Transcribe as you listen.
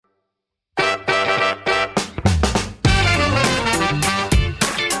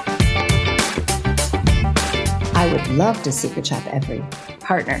love to secret shop every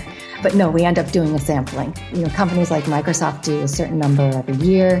partner. But no, we end up doing a sampling. Companies like Microsoft do a certain number every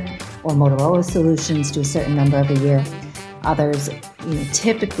year, or Motorola Solutions do a certain number every year. Others,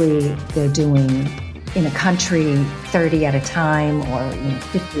 typically they're doing in a country 30 at a time, or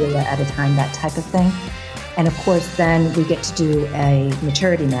 50 at a time, that type of thing. And of course, then we get to do a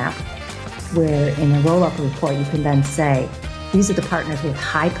maturity map where in a roll-up report, you can then say, these are the partners with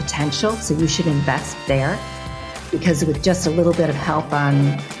high potential, so you should invest there. Because with just a little bit of help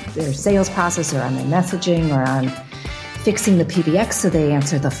on their sales process or on their messaging or on fixing the PBX so they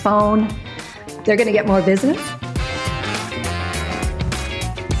answer the phone, they're going to get more business.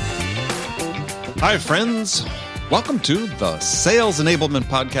 Hi, friends. Welcome to the Sales Enablement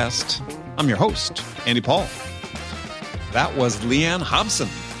Podcast. I'm your host, Andy Paul. That was Leanne Hobson.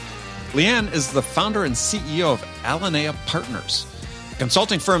 Leanne is the founder and CEO of Alinea Partners, a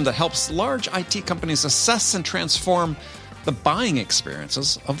consulting firm that helps large IT companies assess and transform the buying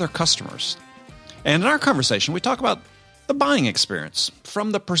experiences of their customers. And in our conversation, we talk about the buying experience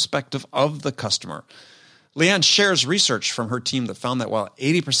from the perspective of the customer. Leanne shares research from her team that found that while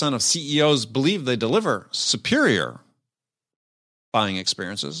 80% of CEOs believe they deliver superior buying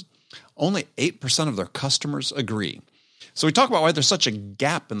experiences, only 8% of their customers agree. So we talk about why there's such a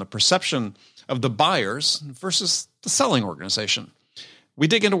gap in the perception of the buyers versus the selling organization. We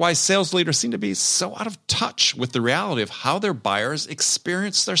dig into why sales leaders seem to be so out of touch with the reality of how their buyers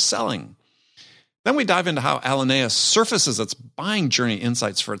experience their selling. Then we dive into how Alinea surfaces its buying journey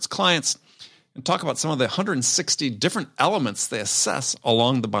insights for its clients and talk about some of the 160 different elements they assess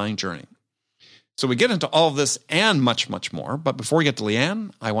along the buying journey. So we get into all of this and much, much more. But before we get to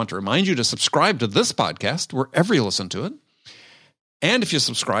Leanne, I want to remind you to subscribe to this podcast wherever you listen to it. And if you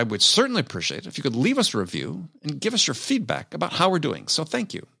subscribe, we'd certainly appreciate it if you could leave us a review and give us your feedback about how we're doing. So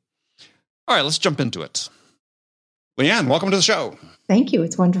thank you. All right, let's jump into it. Leanne, welcome to the show. Thank you.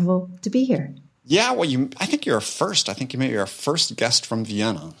 It's wonderful to be here. Yeah, well, I think you're a first. I think you may be our first guest from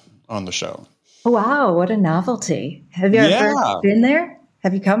Vienna on the show. Oh, wow, what a novelty. Have you ever been there?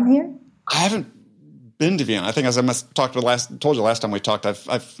 Have you come here? I haven't been to Vienna. I think as I told you last time we talked,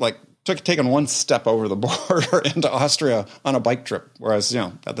 I've taken one step over the border into Austria on a bike trip, whereas,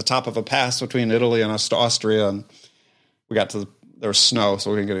 at the top of a pass between Italy and Austria, and we got to, there was snow, so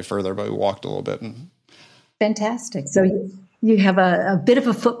we didn't get any further, but we walked a little bit. Fantastic. So you have a bit of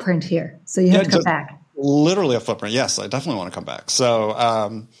a footprint here, so you have to come back. Literally a footprint. Yes, I definitely want to come back.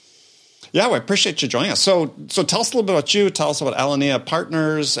 So, yeah, we appreciate you joining us. So tell us a little bit about you. Tell us about Alinea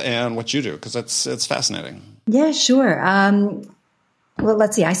Partners and what you do, because it's fascinating. Yeah, sure. Well,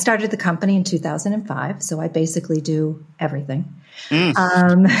 let's see. I started the company in 2005, so I basically do everything.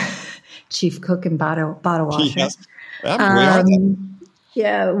 Chief cook and bottle washer. Yes.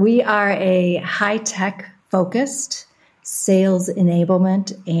 Yeah, we are a high-tech focused sales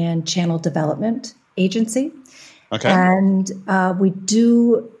enablement and channel development agency. Okay. And we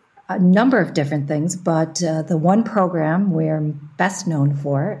do a number of different things, but the one program we're best known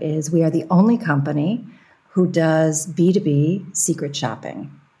for is we are the only company who does B2B secret shopping.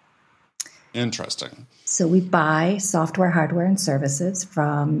 Interesting. So we buy software, hardware, and services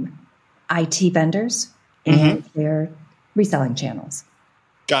from IT vendors and their reselling channels.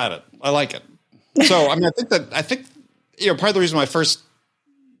 Got it. I like it. So, I think part of the reason I first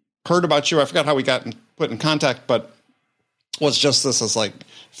heard about you, I forgot how we got put in contact, but was just this as like,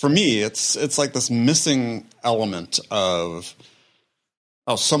 for me, it's like this missing element of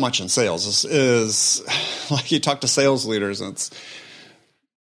so much in sales is like you talk to sales leaders and it's,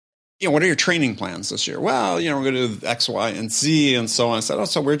 what are your training plans this year? Well, we're going to do X, Y, and Z and so on. I said,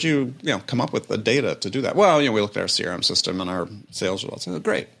 so where'd you, come up with the data to do that? Well, we looked at our CRM system and our sales results. I said,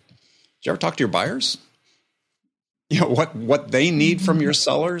 great. Did you ever talk to your buyers? What they need from your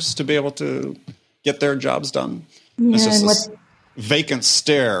sellers to be able to get their jobs done? Yeah, it's just this vacant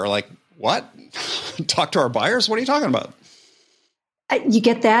stare, like, what? Talk to our buyers? What are you talking about? You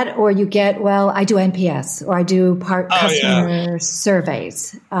get that, or you get, I do NPS, or I do customer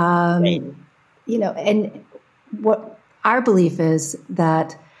surveys. Right. And what our belief is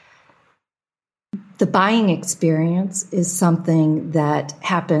that the buying experience is something that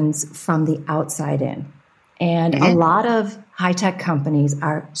happens from the outside in. And a lot of high-tech companies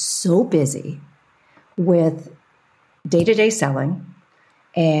are so busy with day-to-day selling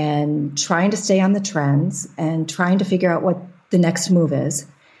and trying to stay on the trends and trying to figure out what the next move is.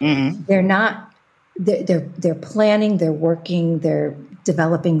 They're not, they're planning, they're working, they're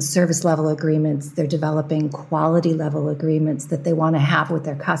developing service level agreements, they're developing quality level agreements that they want to have with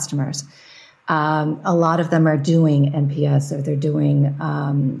their customers. A lot of them are doing NPS, or they're doing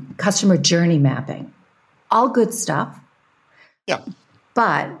customer journey mapping. all good stuff. Yeah.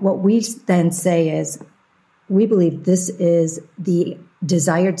 But what we then say is we believe this is the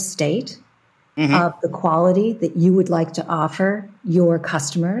desired state of the quality that you would like to offer your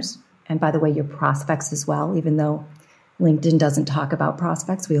customers. And by the way, your prospects as well, even though LinkedIn doesn't talk about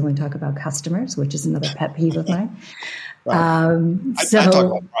prospects. We only talk about customers, which is another pet peeve of mine. Right. I talk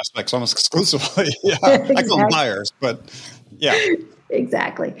about prospects almost exclusively. Yeah, exactly. I call them buyers, but yeah.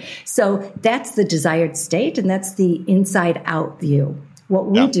 Exactly. So that's the desired state, and that's the inside-out view. What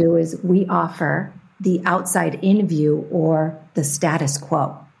we do is we offer the outside-in view or the status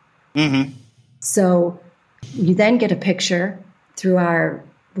quo. Mm-hmm. So you then get a picture through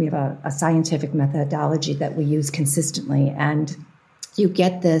we have a scientific methodology that we use consistently, and you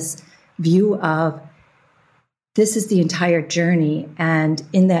get this view of this is the entire journey, and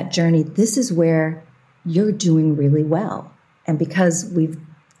in that journey, this is where you're doing really well. And because we've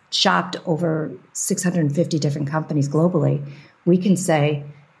shopped over 650 different companies globally, we can say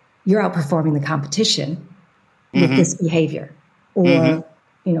you're outperforming the competition with this behavior, or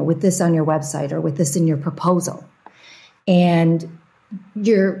with this on your website, or with this in your proposal. And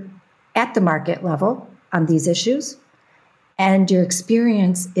you're at the market level on these issues, and your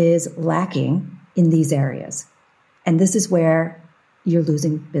experience is lacking in these areas. And this is where you're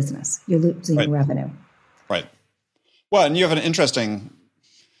losing business. You're losing revenue. Right. Well, and you have an interesting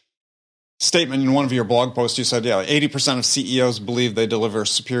statement in one of your blog posts. You said, 80% of CEOs believe they deliver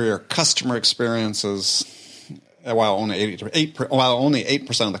superior customer experiences, while only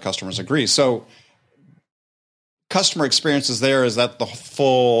 8% of the customers agree. So customer experiences there, is that the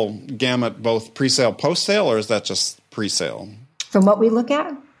full gamut, both pre-sale, post-sale, or is that just pre-sale? From what we look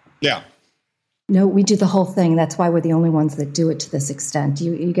at? Yeah. No, we do the whole thing. That's why we're the only ones that do it to this extent.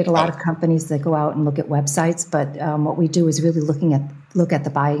 You get a lot of companies that go out and look at websites, but what we do is really look at the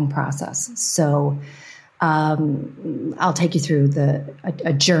buying process. So I'll take you through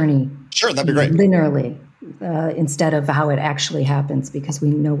a journey. Sure, that'd be great. Linearly, instead of how it actually happens, because we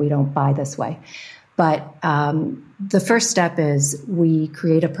know we don't buy this way. But the first step is we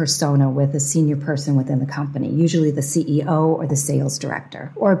create a persona with a senior person within the company, usually the CEO or the sales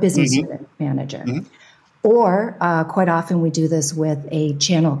director or a business unit manager. Or quite often we do this with a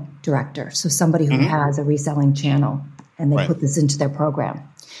channel director, so somebody who has a reselling channel, and they put this into their program.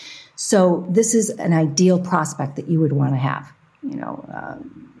 So this is an ideal prospect that you would want to have.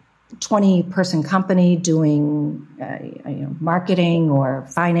 20-person company doing marketing or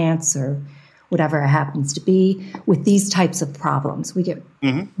finance or whatever it happens to be, with these types of problems. We get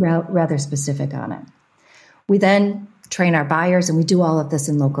rather specific on it. We then train our buyers, and we do all of this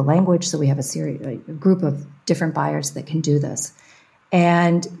in local language. So we have a group of different buyers that can do this.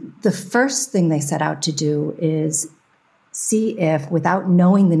 And the first thing they set out to do is see if, without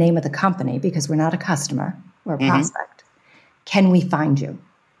knowing the name of the company, because we're not a customer or a prospect, can we find you?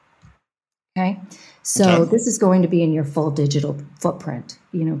 Okay. So this is going to be in your full digital footprint.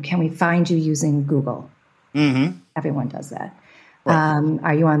 Can we find you using Google? Everyone does that. Right.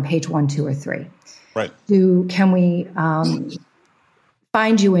 Are you on page 1, 2, or 3? Right. Can we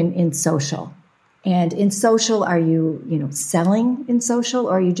find you in social? And in social, are you selling in social,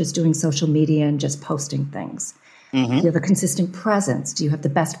 or are you just doing social media and just posting things? Do you have a consistent presence? Do you have the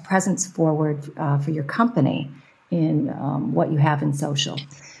best presence forward for your company in what you have in social?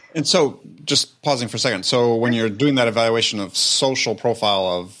 And so, just pausing for a second. So, when you're doing that evaluation of social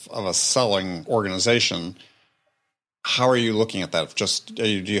profile of a selling organization, how are you looking at that? Do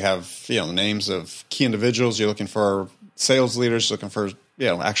you have the names of key individuals? You're looking for sales leaders, looking for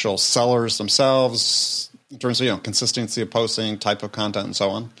actual sellers themselves in terms of consistency of posting, type of content, and so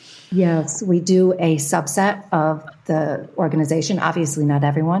on. Yes, we do a subset of the organization. Obviously, not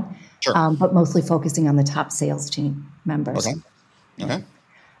everyone, but mostly focusing on the top sales team members. Okay.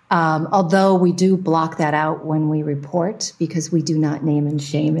 Although we do block that out when we report, because we do not name and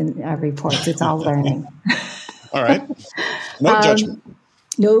shame in our reports. It's all learning. All right. No judgment.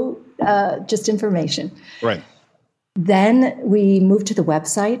 No, just information. Right. Then we move to the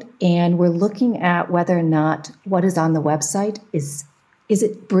website, and we're looking at whether or not what is on the website is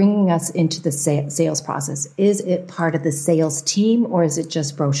it bringing us into the sales process? Is it part of the sales team, or is it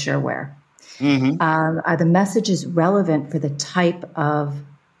just brochureware? Are the messages relevant for the type of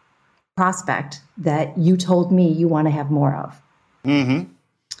prospect that you told me you want to have more of?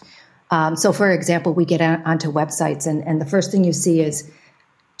 So, for example, we get onto websites, and the first thing you see is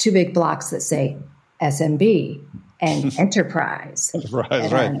 2 big blocks that say SMB and enterprise. Right.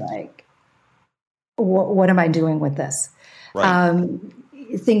 I'm like, what am I doing with this? Right.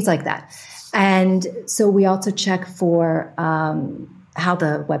 Things like that. And so we also check for how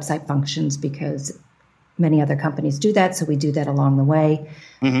the website functions, because many other companies do that, so we do that along the way.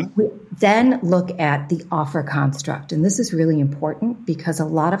 We then look at the offer construct. And this is really important because a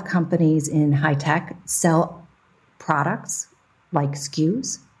lot of companies in high tech sell products like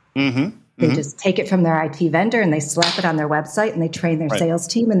SKUs. They just take it from their IT vendor and they slap it on their website and they train their sales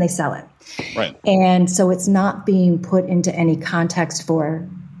team and they sell it. Right. And so it's not being put into any context for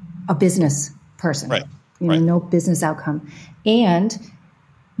a business person. Right. No business outcome. And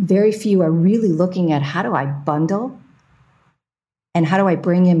very few are really looking at how do I bundle and how do I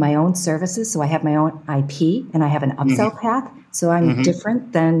bring in my own services so I have my own IP and I have an upsell path so I'm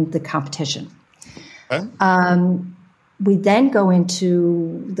different than the competition. Okay. We then go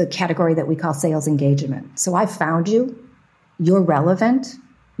into the category that we call sales engagement. So I found you, you're relevant.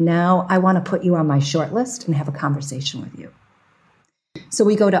 Now I want to put you on my short list and have a conversation with you. So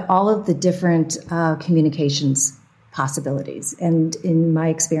we go to all of the different communications possibilities. And in my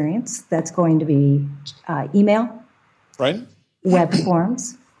experience, that's going to be email, Right. web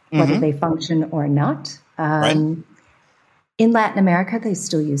forms, whether they function or not. In Latin America, they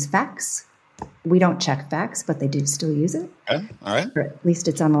still use fax. We don't check fax, but they do still use it. Okay. All right. Or at least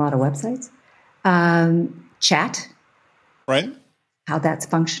it's on a lot of websites. Chat, Right. how that's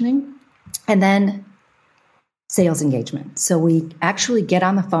functioning. And then sales engagement. So we actually get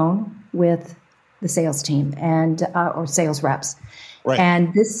on the phone with the sales team and or sales reps. Right.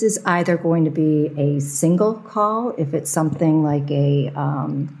 And this is either going to be a single call, if it's something like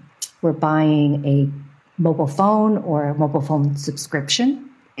we're buying a mobile phone or a mobile phone subscription.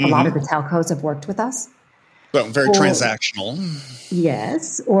 A lot of the telcos have worked with us. So very transactional.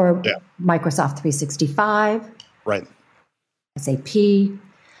 Yes. Or Microsoft 365. Right. SAP.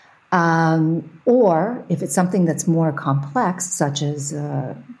 Or if it's something that's more complex, such as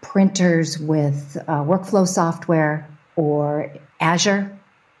printers with workflow software or Azure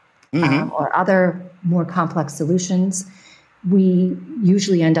or other more complex solutions, we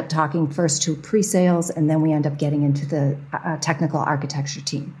usually end up talking first to pre-sales and then we end up getting into the technical architecture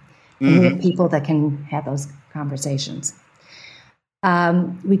team. And we have people that can have those conversations.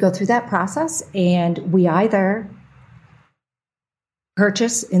 We go through that process and we either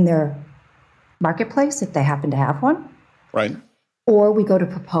purchase in their marketplace if they happen to have one. Right. Or we go to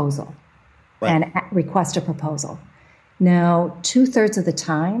proposal and request a proposal. Now, 2/3 of the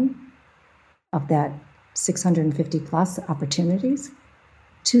time of that 650 plus opportunities,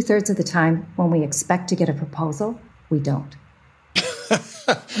 2/3 of the time when we expect to get a proposal, we don't.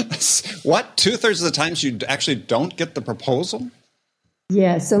 What? 2/3 of the times you actually don't get the proposal?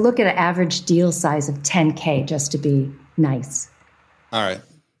 Yeah. So look at an average deal size of 10K just to be nice. All right.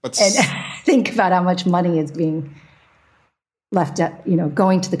 And think about how much money is being left at,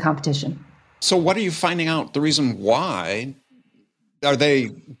 going to the competition. So what are you finding out? The reason why? Are they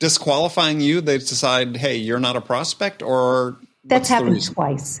disqualifying you? They decide, hey, you're not a prospect, or that's happened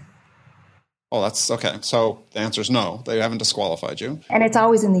twice. Oh, that's okay. So the answer is no. They haven't disqualified you. And it's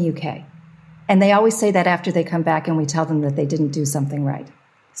always in the UK. And they always say that after they come back and we tell them that they didn't do something right.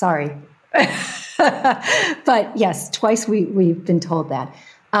 Sorry. But yes, twice we've been told that.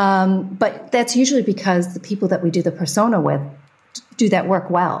 But that's usually because the people that we do the persona with do that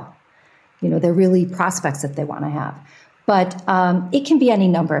work well. They're really prospects that they want to have. But it can be any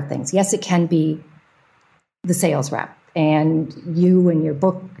number of things. Yes, it can be the sales rep. And you in your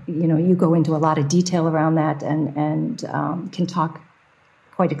book, you go into a lot of detail around that and can talk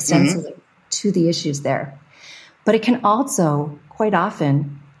quite extensively to the issues there. But it can also quite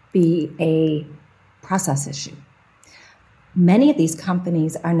often be a process issue. Many of these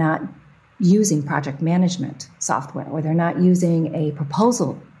companies are not using project management software, or they're not using a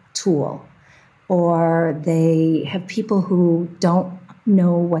proposal tool, or they have people who don't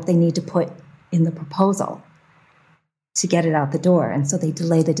know what they need to put in the proposal to get it out the door. And so they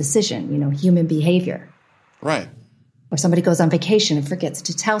delay the decision, human behavior. Right. Or somebody goes on vacation and forgets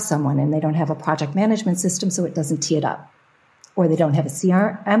to tell someone and they don't have a project management system, so it doesn't tee it up. Or they don't have a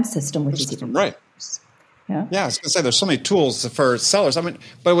CRM system, which is even worse. Yeah, I was going to say there's so many tools for sellers. I mean,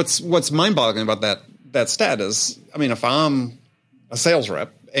 but what's mind-boggling about that stat is, if I'm a sales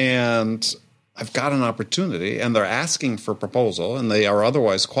rep and I've got an opportunity and they're asking for proposal and they are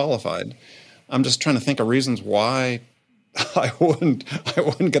otherwise qualified, I'm just trying to think of reasons why I wouldn't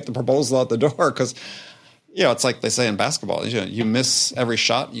get the proposal out the door, because it's like they say in basketball, you miss every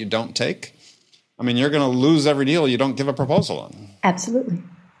shot you don't take. You're going to lose every deal you don't give a proposal on.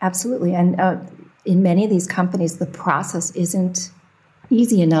 Absolutely. And in many of these companies, the process isn't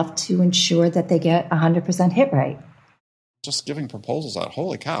easy enough to ensure that they get 100% hit rate. Just giving proposals out.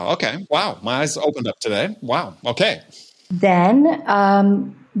 Holy cow. Okay. Wow. My eyes opened up today. Wow. Okay.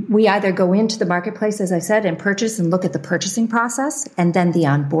 Then we either go into the marketplace, as I said, and purchase and look at the purchasing process, and then the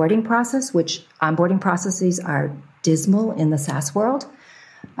onboarding process, which onboarding processes are dismal in the SaaS world.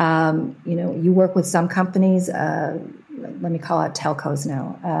 You work with some companies, let me call it telcos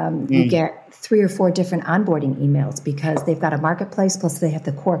now. You get 3 or 4 different onboarding emails because they've got a marketplace, plus they have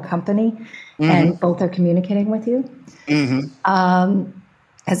the core company, and both are communicating with you.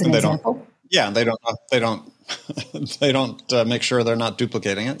 As an example. They don't they don't make sure they're not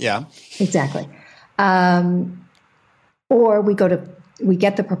duplicating it. Yeah, exactly. Or we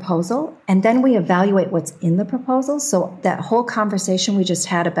get the proposal, and then we evaluate what's in the proposal. So that whole conversation we just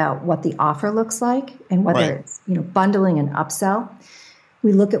had about what the offer looks like and whether it's bundling and upsell,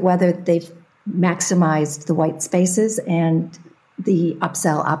 we look at whether they've maximized the white spaces and the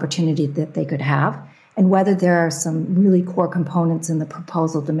upsell opportunity that they could have, and whether there are some really core components in the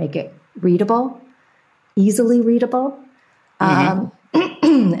proposal to make it readable, easily readable,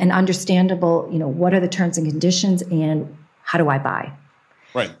 and understandable. What are the terms and conditions, and how do I buy?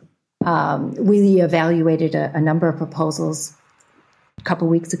 Right. We evaluated a number of proposals a couple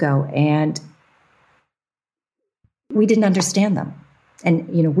weeks ago, and we didn't understand them.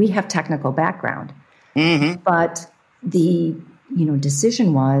 And we have technical background, but the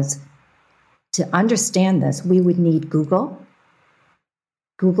decision was to understand this. We would need Google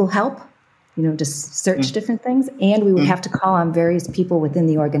help, to search different things, and we would have to call on various people within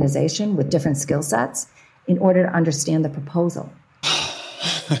the organization with different skill sets in order to understand the proposal.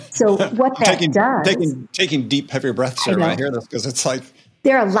 So what that does... Taking deep, heavy breaths here when I hear this, because it's like...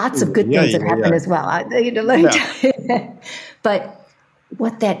 There are lots of good things that happen as well. But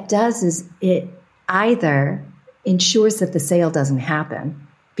what that does is it either ensures that the sale doesn't happen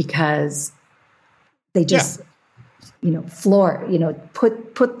because they just...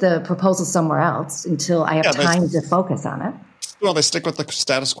 put the proposal somewhere else until I have time to focus on it. Well, they stick with the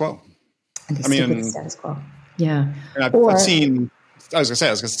status quo. And they stick with the status quo. Yeah. And I've seen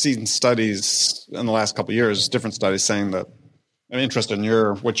studies in the last couple of years, different studies saying that, I'm interested in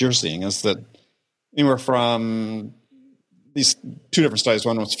what you're seeing is that anywhere from these 2 different studies,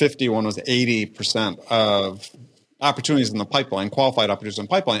 one was 50, one was 80% of opportunities in the pipeline, qualified opportunities in the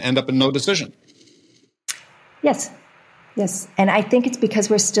pipeline, end up in no decision. Yes. And I think it's because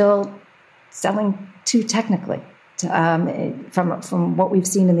we're still selling too technically from what we've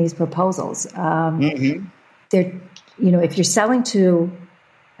seen in these proposals. If you're selling to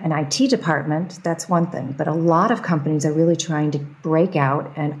an IT department, that's one thing. But a lot of companies are really trying to break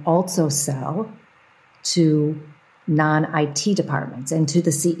out and also sell to non-IT departments and to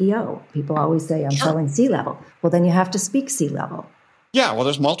the CEO. People always say, I'm selling C-level. Well, then you have to speak C-level. Yeah, well,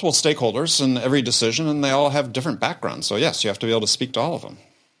 there's multiple stakeholders in every decision, and they all have different backgrounds. So, yes, you have to be able to speak to all of them.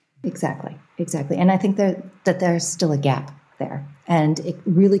 Exactly. And I think that there's still a gap there. And it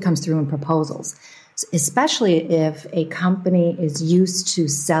really comes through in proposals, especially if a company is used to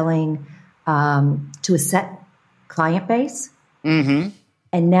selling to a set client base. And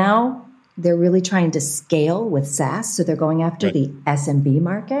now they're really trying to scale with SaaS. So they're going after the SMB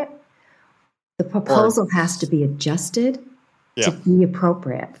market. The proposal has to be adjusted to be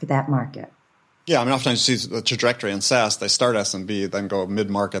appropriate for that market. Yeah, oftentimes you see the trajectory in SaaS. They start SMB, then go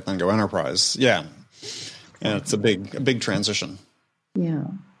mid-market, then go enterprise. Yeah, and it's a big transition. Yeah.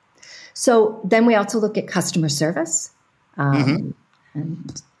 So then we also look at customer service and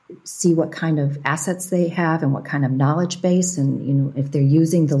see what kind of assets they have and what kind of knowledge base, and if they're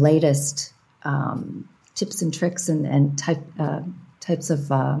using the latest tips and tricks and types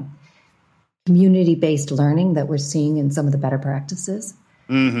of community-based learning that we're seeing in some of the better practices.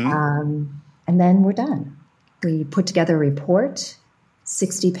 And then we're done. We put together a report,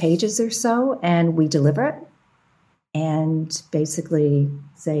 60 pages or so, and we deliver it and basically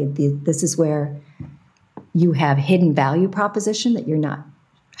say, this is where you have hidden value proposition that you're not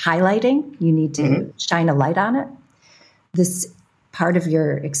highlighting. You need to shine a light on it. This part of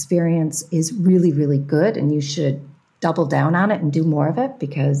your experience is really, really good, and you should double down on it and do more of it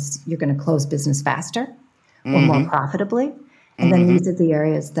because you're going to close business faster or more profitably. And then these are the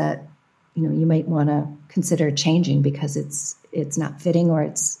areas that you might want to consider changing because it's not fitting, or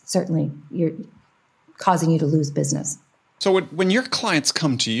it's certainly you're causing you to lose business. So when your clients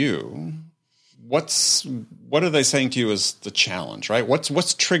come to you, what are they saying to you is the challenge, right?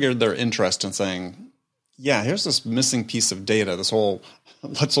 What's triggered their interest in saying, yeah, here's this missing piece of data, this whole,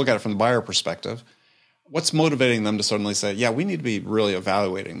 let's look at it from the buyer perspective. What's motivating them to suddenly say, yeah, we need to be really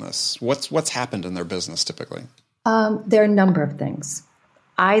evaluating this? What's happened in their business typically? There are a number of things.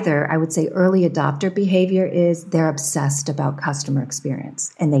 Either, I would say early adopter behavior is they're obsessed about customer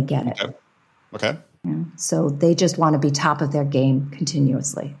experience and they get it. Okay. So they just want to be top of their game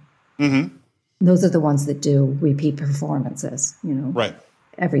continuously. Mm-hmm. Those are the ones that do repeat performances, Right.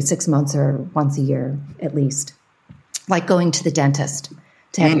 every 6 months or once a year at least, like going to the dentist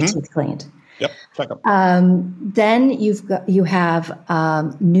to have your teeth cleaned. Yep. Checkup. Then you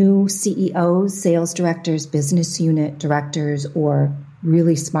have new CEOs, sales directors, business unit directors, or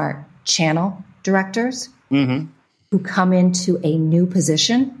really smart channel directors who come into a new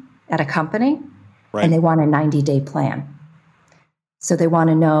position at a company, and they want a 90-day plan. So they want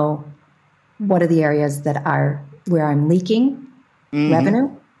to know, what are the areas that are where I'm leaking revenue?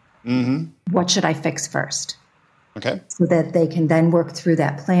 What should I fix first? Okay. So that they can then work through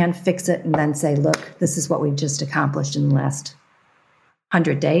that plan, fix it, and then say, look, this is what we've just accomplished in the last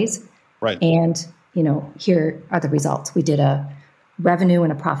 100 days. Right. And, here are the results. We did a revenue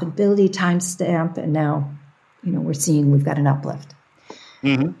and a profitability timestamp, and now, we're seeing we've got an uplift.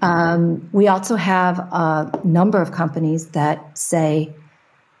 We also have a number of companies that say,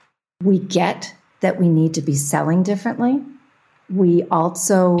 we get that we need to be selling differently. We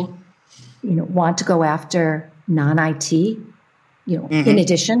also, want to go after non-IT, in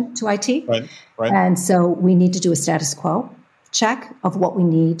addition to IT. Right. And so we need to do a status quo check of what we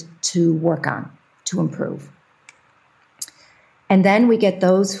need to work on to improve. And then we get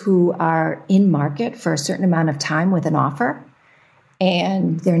those who are in market for a certain amount of time with an offer,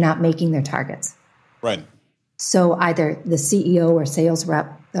 and they're not making their targets. Right. So either the CEO or sales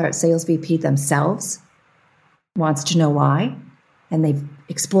rep or sales VP themselves wants to know why, and they've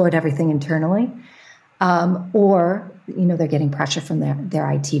explored everything internally, or they're getting pressure from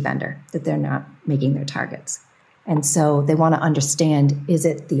their IT vendor that they're not making their targets. And so they want to understand, is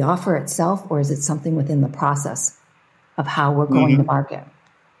it the offer itself, or is it something within the process of how we're going to market?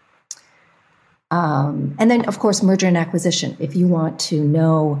 And then, of course, merger and acquisition. If you want to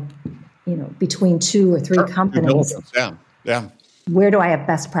know, between 2 or 3 companies, where do I have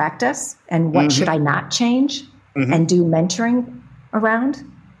best practice, and what should I not change, and do mentoring around,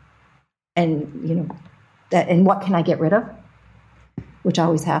 and and what can I get rid of, which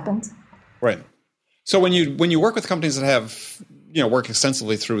always happens. Right. So when you work with companies that have work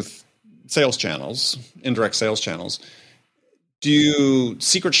extensively through sales channels, indirect sales channels, do you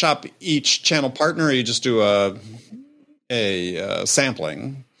secret shop each channel partner, or you just do a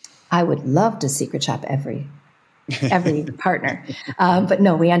sampling? I would love to secret shop every partner. But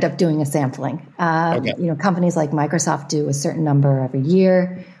no, we end up doing a sampling. Companies like Microsoft do a certain number every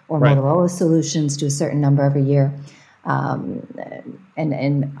year, or Motorola Solutions do a certain number every year.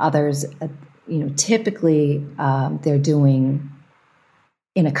 And others, typically they're doing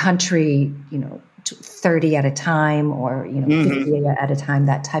in a country, 30 at a time, or, 50 at a time,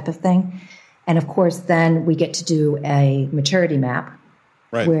 that type of thing. And of course, then we get to do a maturity map,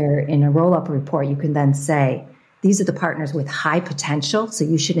 where in a roll-up report, you can then say, these are the partners with high potential, so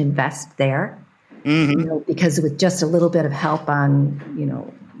you should invest there. Because with just a little bit of help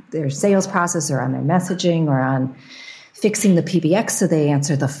on, their sales process, or on their messaging, or on fixing the PBX so they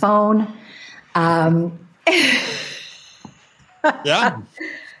answer the phone,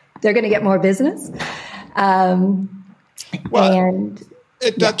 they're going to get more business. That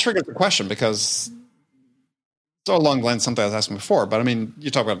triggers the question, because so along the lines something I was asking before, but I mean,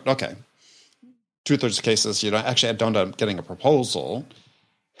 you talk about, 2/3 of cases, you don't end up getting a proposal.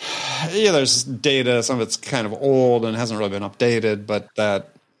 Yeah, there's data, some of it's kind of old and hasn't really been updated, but that,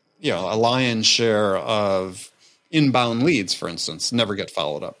 a lion's share of inbound leads, for instance, never get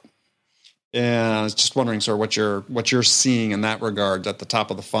followed up. And I was just wondering, sort of what you're seeing in that regard at the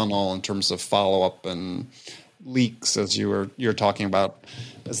top of the funnel in terms of follow-up and leaks, as you're talking about.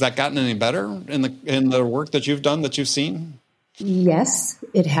 Has that gotten any better in the work that you've done, that you've seen? Yes,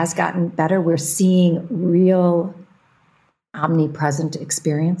 it has gotten better. We're seeing real omnipresent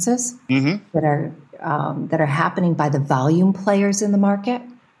experiences that are happening by the volume players in the market.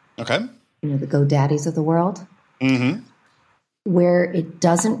 Okay. The GoDaddies of the world. Where it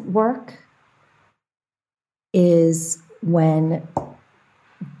doesn't work is when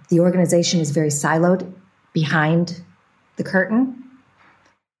the organization is very siloed behind the curtain,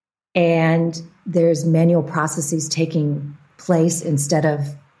 and there's manual processes taking place instead of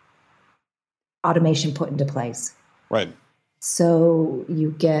automation put into place. Right. So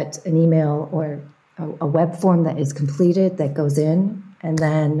you get an email or a web form that is completed that goes in, and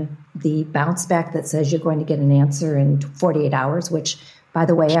then the bounce back that says you're going to get an answer in 48 hours, which, by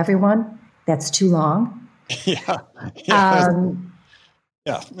the way, everyone, that's too long. Yeah.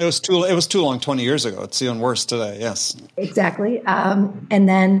 It was too long 20 years ago. It's even worse today. Yes. Exactly. And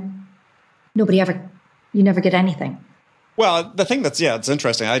then you never get anything. Well, the thing it's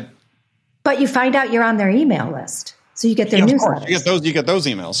interesting. But you find out you're on their email list. So you get their newsletters. Of course. You get those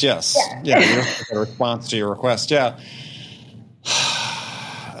emails, yes. Yeah, you don't get a response to your request, yeah.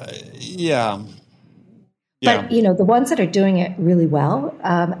 Yeah. But, the ones that are doing it really well,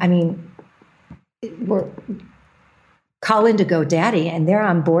 we're call into GoDaddy and they're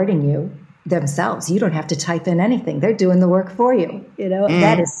onboarding you themselves. You don't have to type in anything. They're doing the work for you.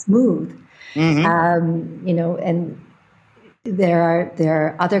 That is smooth. Mm-hmm. And there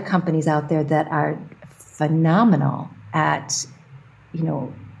are other companies out there that are phenomenal at,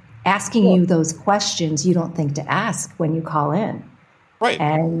 asking you those questions you don't think to ask when you call in. Right.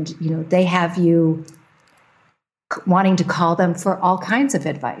 And, they have you wanting to call them for all kinds of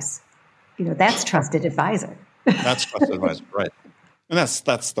advice. That's trusted advisor. That's trusted advisor, right. And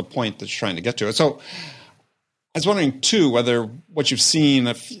that's the point that you're trying to get to. So I was wondering, too, whether what you've seen,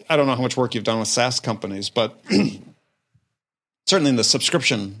 I don't know how much work you've done with SaaS companies, but certainly in the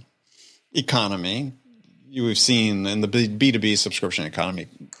subscription economy, we've seen in the B2B subscription economy,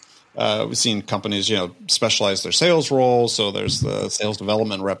 we've seen companies, specialize their sales roles. So there's the sales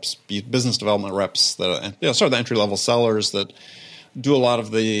development reps, business development reps, sort of the entry-level sellers that do a lot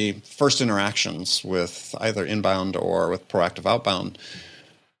of the first interactions with either inbound or with proactive outbound.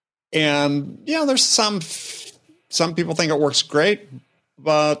 And, there's some people think it works great,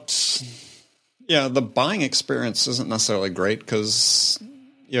 but, the buying experience isn't necessarily great because,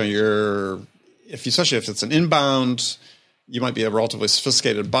 especially if it's an inbound, you might be a relatively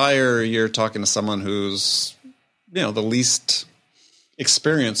sophisticated buyer. You're talking to someone who's, the least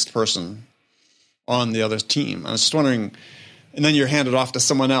experienced person on the other team. I was just wondering, and then you're handed off to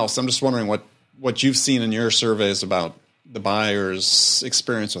someone else. I'm just wondering what you've seen in your surveys about the buyer's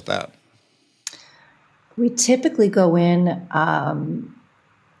experience with that. We typically go in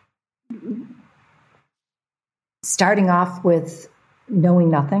starting off with knowing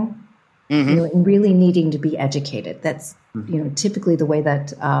nothing, and really needing to be educated. That's, typically the way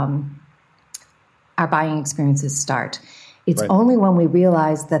that our buying experiences start. It's only when we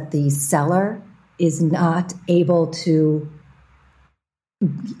realize that the seller is not able to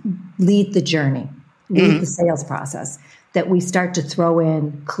lead the journey, lead the sales process, that we start to throw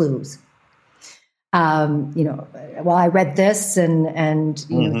in clues. Well, I read this and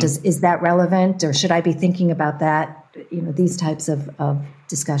is that relevant, or should I be thinking about that? These types of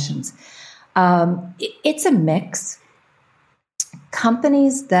discussions. It's a mix.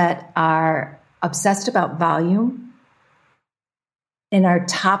 Companies that are obsessed about volume and are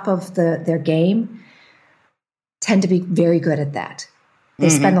top of their game tend to be very good at that. They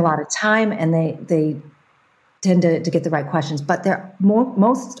spend a lot of time and they tend to get the right questions, but they're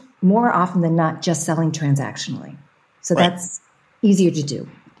more often than not just selling transactionally. So that's easier to do,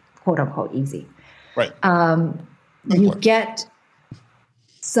 quote unquote, easy. Right. You get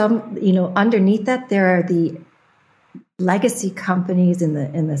some, underneath that, there are the legacy companies in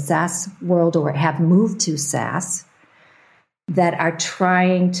the SaaS world or have moved to SaaS that are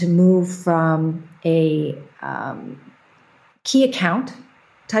trying to move from a key account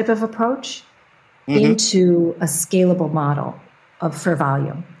type of approach into a scalable model for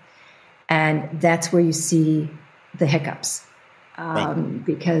volume. And that's where you see the hiccups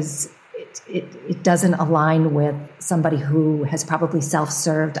because it doesn't align with somebody who has probably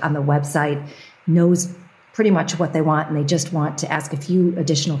self-served on the website, knows pretty much what they want, and they just want to ask a few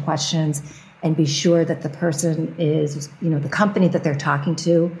additional questions and be sure that the person is, the company that they're talking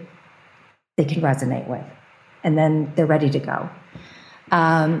to, they can resonate with. And then they're ready to go.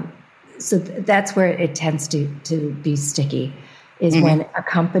 So that's where it tends to be sticky, is when a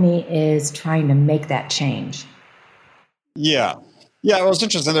company is trying to make that change. Yeah. Yeah, it was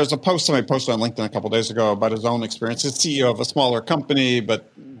interesting. There's a post somebody posted on LinkedIn a couple of days ago about his own experience. He's CEO of a smaller company,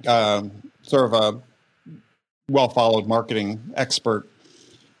 but sort of a well-followed marketing expert,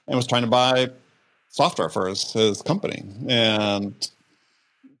 and was trying to buy software for his company. And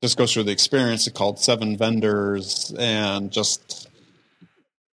just goes through the experience. He called 7 vendors, and just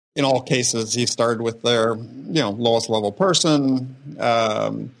in all cases, he started with their lowest level person,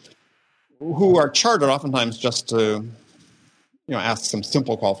 who are chartered oftentimes just to ask some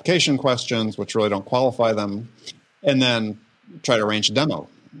simple qualification questions, which really don't qualify them, and then try to arrange a demo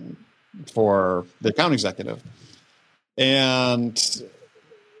for the account executive. And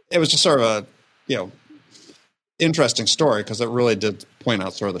it was just sort of a interesting story, because it really did point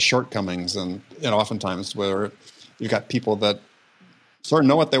out sort of the shortcomings, and oftentimes where you've got people that sort of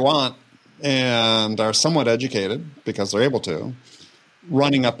know what they want and are somewhat educated because they're able to,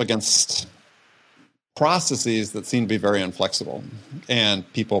 running up against processes that seem to be very inflexible,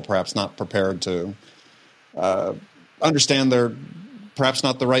 and people perhaps not prepared to understand their perhaps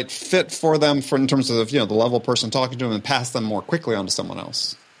not the right fit for them in terms of, the level person talking to them, and pass them more quickly on to someone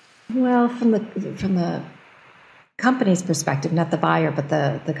else? Well, from the company's perspective, not the buyer, but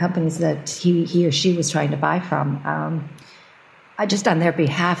the companies that he or she was trying to buy from, I just on their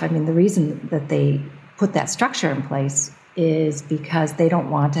behalf, the reason that they put that structure in place is because they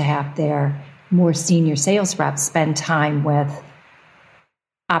don't want to have their more senior sales reps spend time with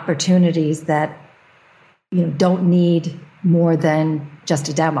opportunities that don't need more than just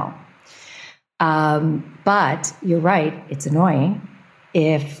a demo. But you're right, it's annoying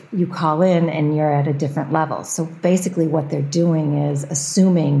if you call in and you're at a different level. So basically what they're doing is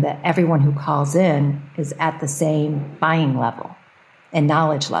assuming that everyone who calls in is at the same buying level and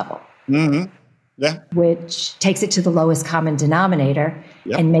knowledge level. Mm-hmm. Yeah. Which takes it to the lowest common denominator.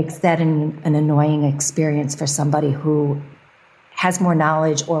 Yep. And makes that an annoying experience for somebody who has more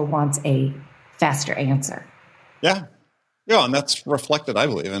knowledge or wants a faster answer. Yeah. Yeah, and that's reflected, I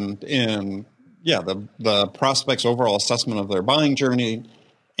believe, in the prospect's overall assessment of their buying journey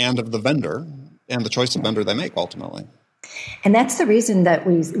and of the vendor and the choice of vendor they make ultimately. And that's the reason that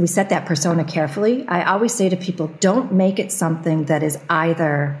we set that persona carefully. I always say to people, don't make it something that is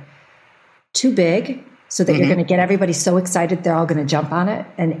either too big so that you're going to get everybody so excited they're all going to jump on it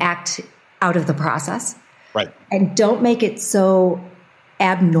and act out of the process. Right. And don't make it so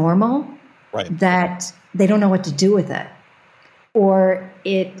abnormal that they don't know what to do with it. Or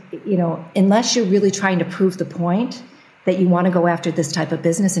unless you're really trying to prove the point that you want to go after this type of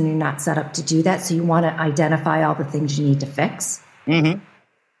business and you're not set up to do that. So you want to identify all the things you need to fix. Mm-hmm.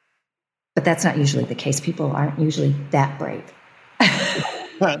 But that's not usually the case. People aren't usually that brave.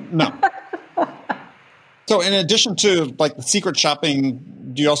 No. So in addition to like the secret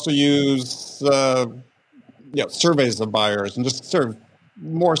shopping, do you also use surveys of buyers and just sort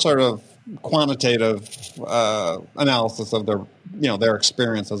of quantitative analysis of their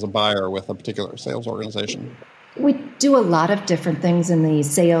experience as a buyer with a particular sales organization? We do a lot of different things in the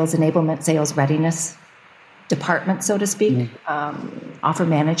sales enablement, sales readiness department, so to speak, offer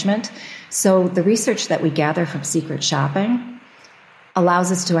management. So the research that we gather from secret shopping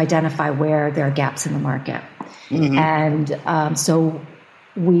allows us to identify where there are gaps in the market. Mm-hmm. And so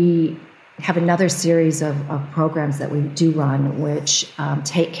we have another series of programs that we do run, which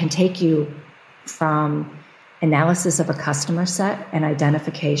can take you from analysis of a customer set and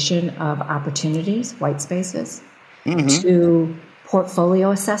identification of opportunities, white spaces, to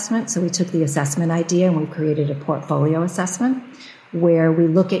portfolio assessment. So we took the assessment idea and we created a portfolio assessment where we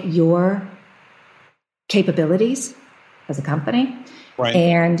look at your capabilities as a company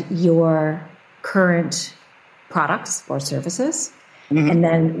and your current products or services. And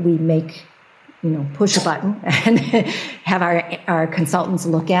then we make, push a button and have our consultants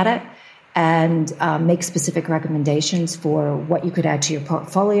look at it and make specific recommendations for what you could add to your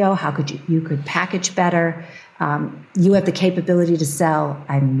portfolio, how you could package better. You have the capability to sell,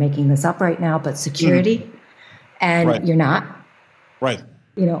 I'm making this up right now, but security, and you're not. Right.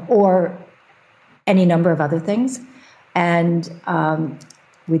 Or any number of other things. And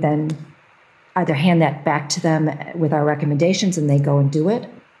we then either hand that back to them with our recommendations and they go and do it,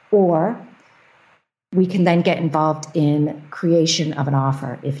 or we can then get involved in creation of an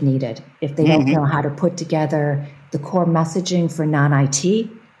offer if needed. If they don't know how to put together the core messaging for non-IT,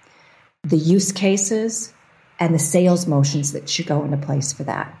 the use cases, and the sales motions that should go into place for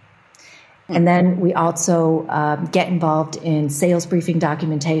that. And then we also get involved in sales briefing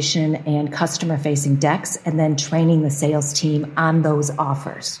documentation and customer-facing decks, and then training the sales team on those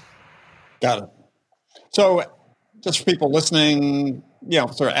offers. Got it. So just for people listening,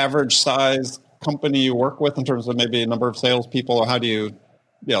 sort of average size company you work with in terms of maybe a number of salespeople, or how do you,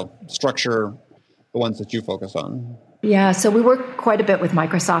 structure the ones that you focus on? Yeah, so we work quite a bit with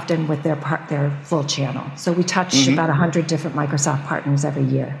Microsoft and with their full channel. So we touch about 100 different Microsoft partners every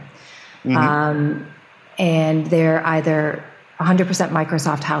year. And they're either 100%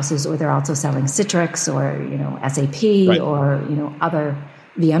 Microsoft houses, or they're also selling Citrix or, SAP or, other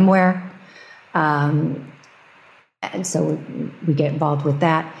VMware. And so we get involved with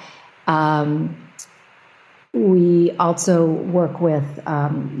that. We also work with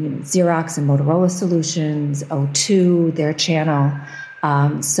Xerox and Motorola Solutions, O2, their channel.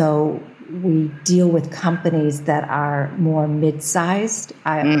 So we deal with companies that are more mid-sized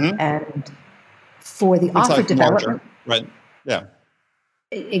and for the offer development. Right. Yeah.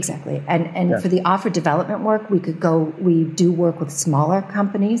 Exactly. And for the offer development work, we do work with smaller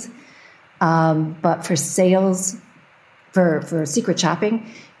companies. But for sales, for secret shopping,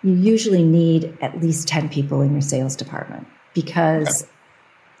 you usually need at least 10 people in your sales department, because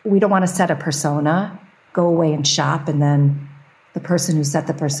we don't want to set a persona, go away and shop, and then the person who set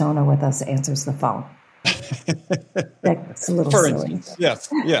the persona with us answers the phone. That's a little silly. Instance, yes.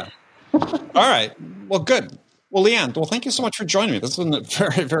 Yeah. All right. Well, good. Well, Leanne, thank you so much for joining me. This has been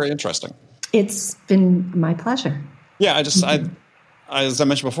very, very interesting. It's been my pleasure. Yeah, as I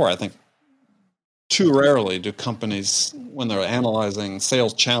mentioned before, I think too rarely do companies, when they're analyzing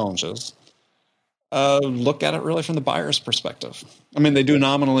sales challenges, look at it really from the buyer's perspective. I mean, they do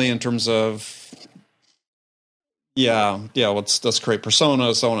nominally in terms of, let's create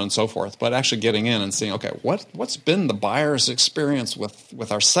personas, so on and so forth. But actually getting in and seeing, okay, what's been the buyer's experience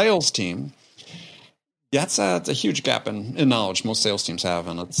with our sales team? Yeah, it's a huge gap in knowledge most sales teams have,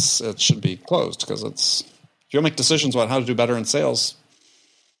 and it should be closed, because if you'll make decisions about how to do better in sales,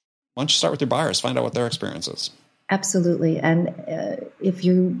 why don't you start with your buyers, find out what their experience is. Absolutely. And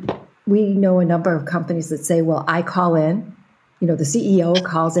we know a number of companies that say, well, I call in, the CEO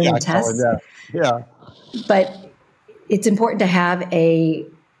calls in and tests. Yeah. But it's important to have a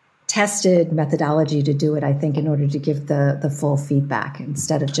tested methodology to do it, I think, in order to give the full feedback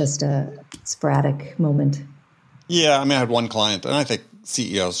instead of just a sporadic moment. Yeah, I had one client, and I think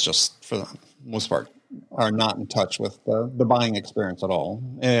CEOs, just for the most part, are not in touch with the buying experience at all.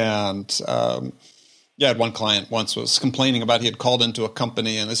 And I had one client once was complaining about he had called into a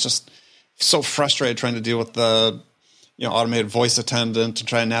company, and it's just so frustrated trying to deal with the automated voice attendant and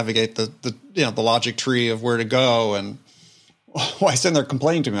try and navigate the logic tree of where to go. And I sitting there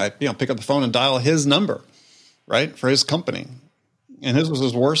complaining to me, I pick up the phone and dial his number, right, for his company, and his was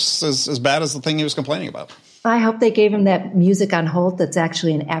as worse as bad as the thing he was complaining about. I hope they gave him that music on hold that's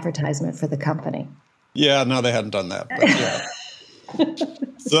actually an advertisement for the company. Yeah, no, they hadn't done that. But yeah.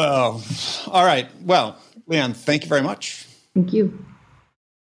 So, all right. Well, Leanne, thank you very much. Thank you.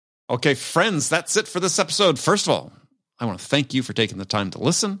 Okay, friends, that's it for this episode. First of all, I want to thank you for taking the time to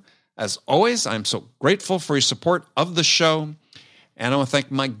listen. As always, I'm so grateful for your support of the show. And I want to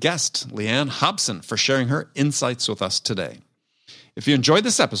thank my guest, Leanne Hobson, for sharing her insights with us today. If you enjoyed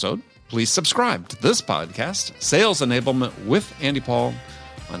this episode, please subscribe to this podcast, Sales Enablement with Andy Paul,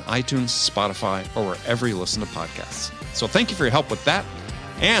 on iTunes, Spotify, or wherever you listen to podcasts. So thank you for your help with that.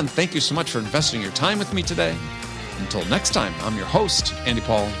 And thank you so much for investing your time with me today. Until next time, I'm your host, Andy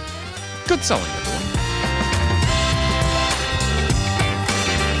Paul. Good selling, everyone.